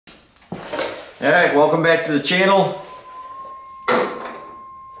Alright, welcome back to the channel.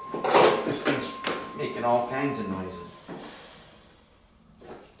 This thing's making all kinds of noises.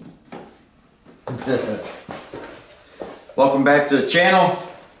 Welcome back to the channel.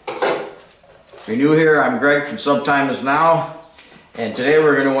 If you're new here, I'm Greg from Sometime Is Now. And today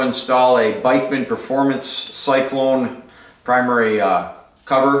we're going to install a Bikeman Performance Cyclone primary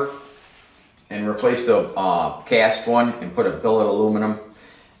cover and replace the cast one and put a billet aluminum.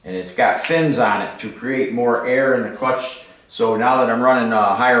 And it's got fins on it to create more air in the clutch. So now that I'm running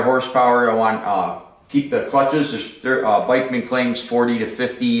higher horsepower, I want keep the clutches. Bikeman claims 40 to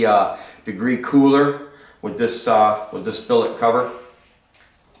 50 degree cooler with this billet cover.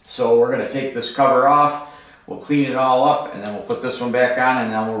 So we're going to take this cover off. We'll clean it all up, and then we'll put this one back on,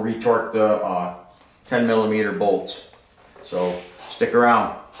 and then we'll retorque the 10mm bolts. So stick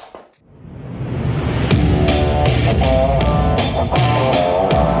around.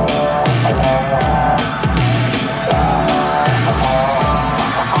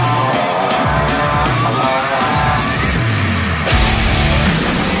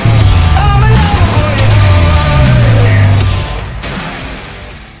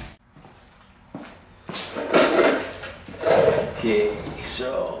 Okay,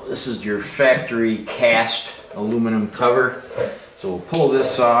 so this is your factory cast aluminum cover. So we'll pull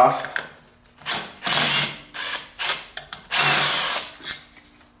this off.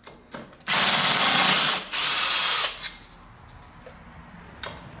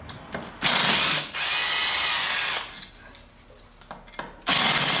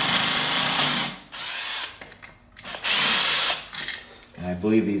 And I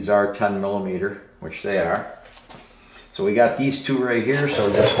believe these are 10mm, which they are. So we got these two right here,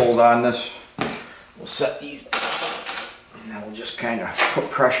 so just hold on this. We'll set these down, and then we'll just kind of put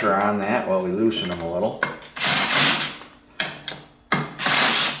pressure on that while we loosen them a little.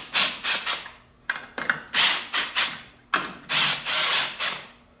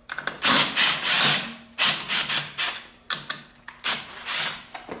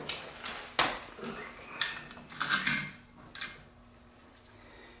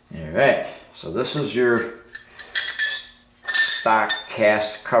 Alright, so this is your stock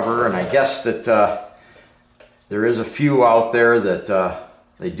cast cover, and I guess that there is a few out there that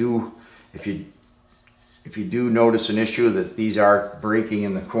they do, if you do notice an issue, that these are breaking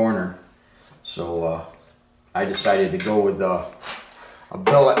in the corner. So I decided to go with a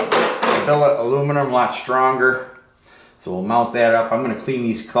billet aluminum, a lot stronger. So we'll mount that up. I'm going to clean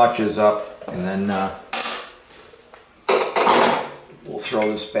these clutches up, and then we'll throw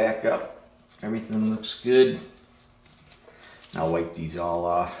this back up. Everything looks good. I'll wipe these all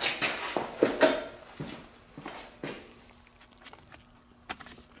off.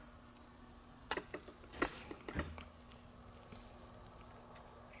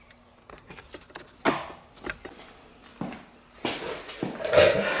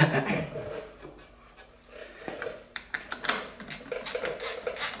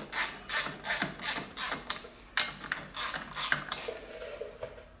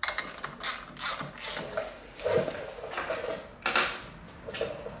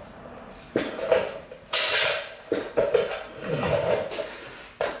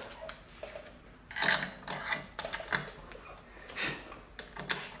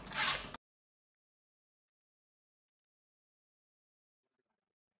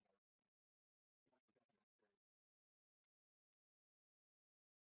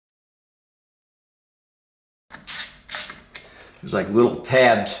 There's like little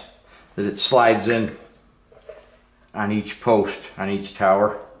tabs that it slides in on each post, on each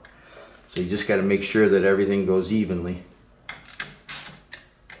tower. So you just got to make sure that everything goes evenly.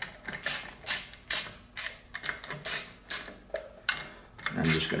 I'm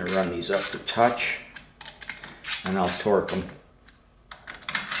just going to run these up to touch, and I'll torque them.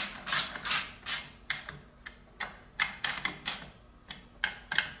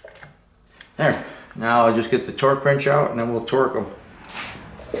 There. Now I'll just get the torque wrench out, and then we'll torque them.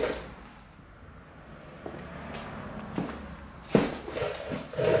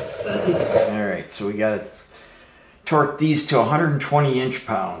 Alright, so we got to torque these to 120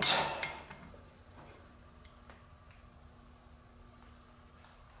 inch-pounds.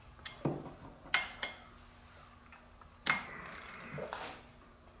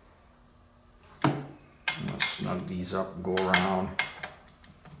 I'll snug these up and go around.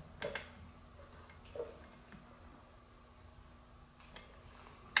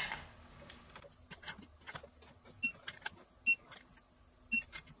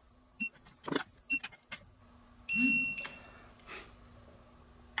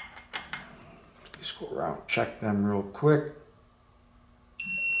 Just go around, check them real quick.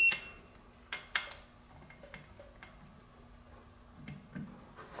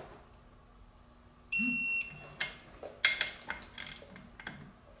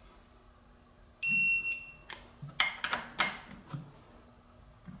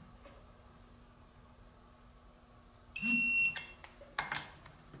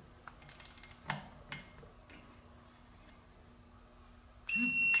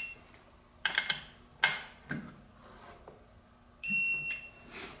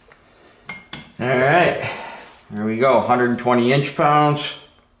 All right, there we go, 120 inch-pounds.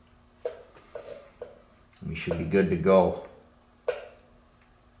 We should be good to go.